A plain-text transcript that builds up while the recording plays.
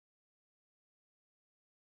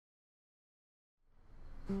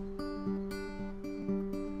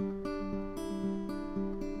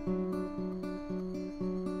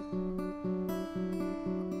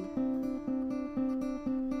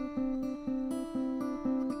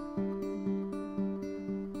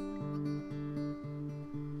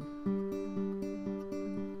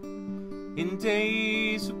in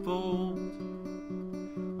days of old,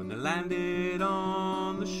 when they landed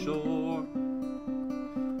on the shore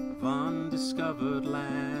of undiscovered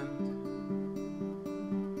land.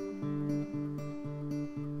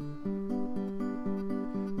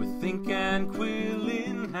 With ink and quill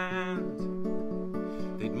in hand,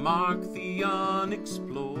 they'd mark the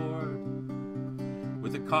unexplored,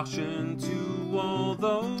 with a caution to all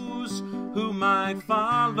those who might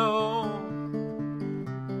follow.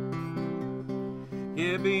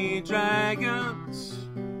 Here be dragons,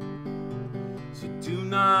 so do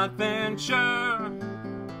not venture.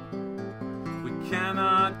 We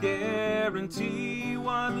cannot guarantee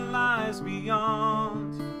what lies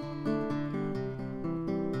beyond.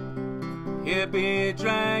 Here be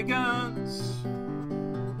dragons,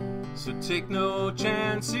 so take no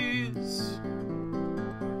chances.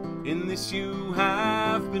 In this you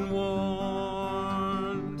have been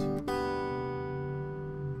warned.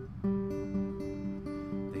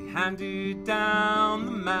 They handed down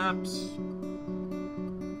the maps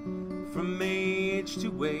from age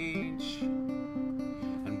to age,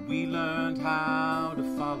 and we learned how to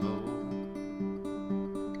follow.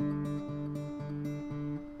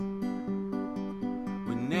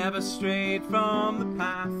 We never strayed from the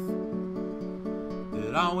path.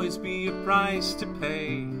 There'd always be a price to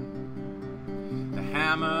pay. The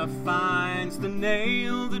hammer finds the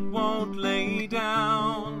nail that won't lay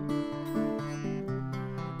down.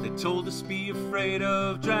 They told us be afraid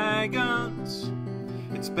of dragons.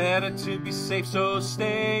 It's better to be safe, so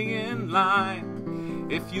stay in line.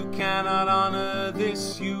 If you cannot honor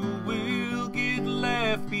this, you will get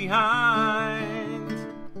left behind.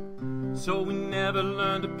 So we never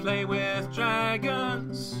learned to play with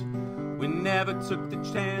dragons. We never took the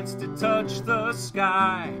chance to touch the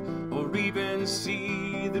sky, or even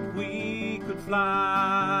see that we could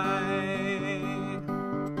fly.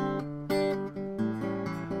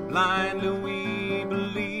 Blindly we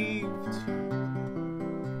believed,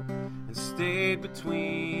 and stayed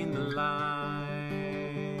between the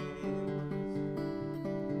lines.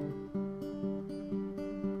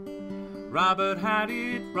 Robert had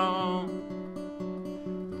it wrong.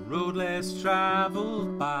 The road less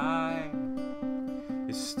traveled by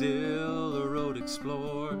is still a road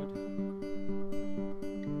explored.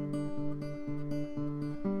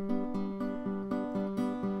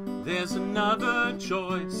 There's another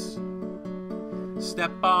choice.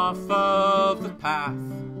 Step off of the path.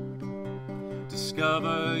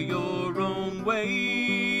 Discover your own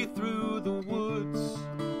way through the woods.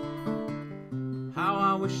 How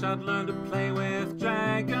I wish I'd learned to play with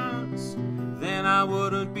dragons. Then I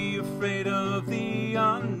wouldn't be afraid of the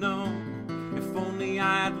unknown. If only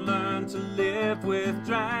I had learned to live with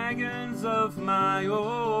dragons of my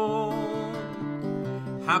own.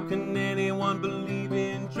 How can anyone believe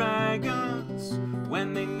in dragons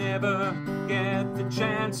when they never get the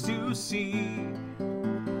chance to see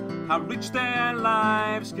how rich their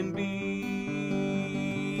lives can be?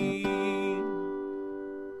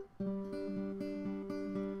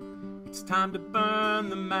 It's time to burn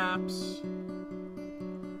the maps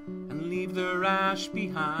and leave their ash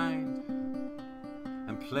behind,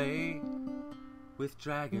 and play with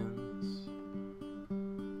dragons.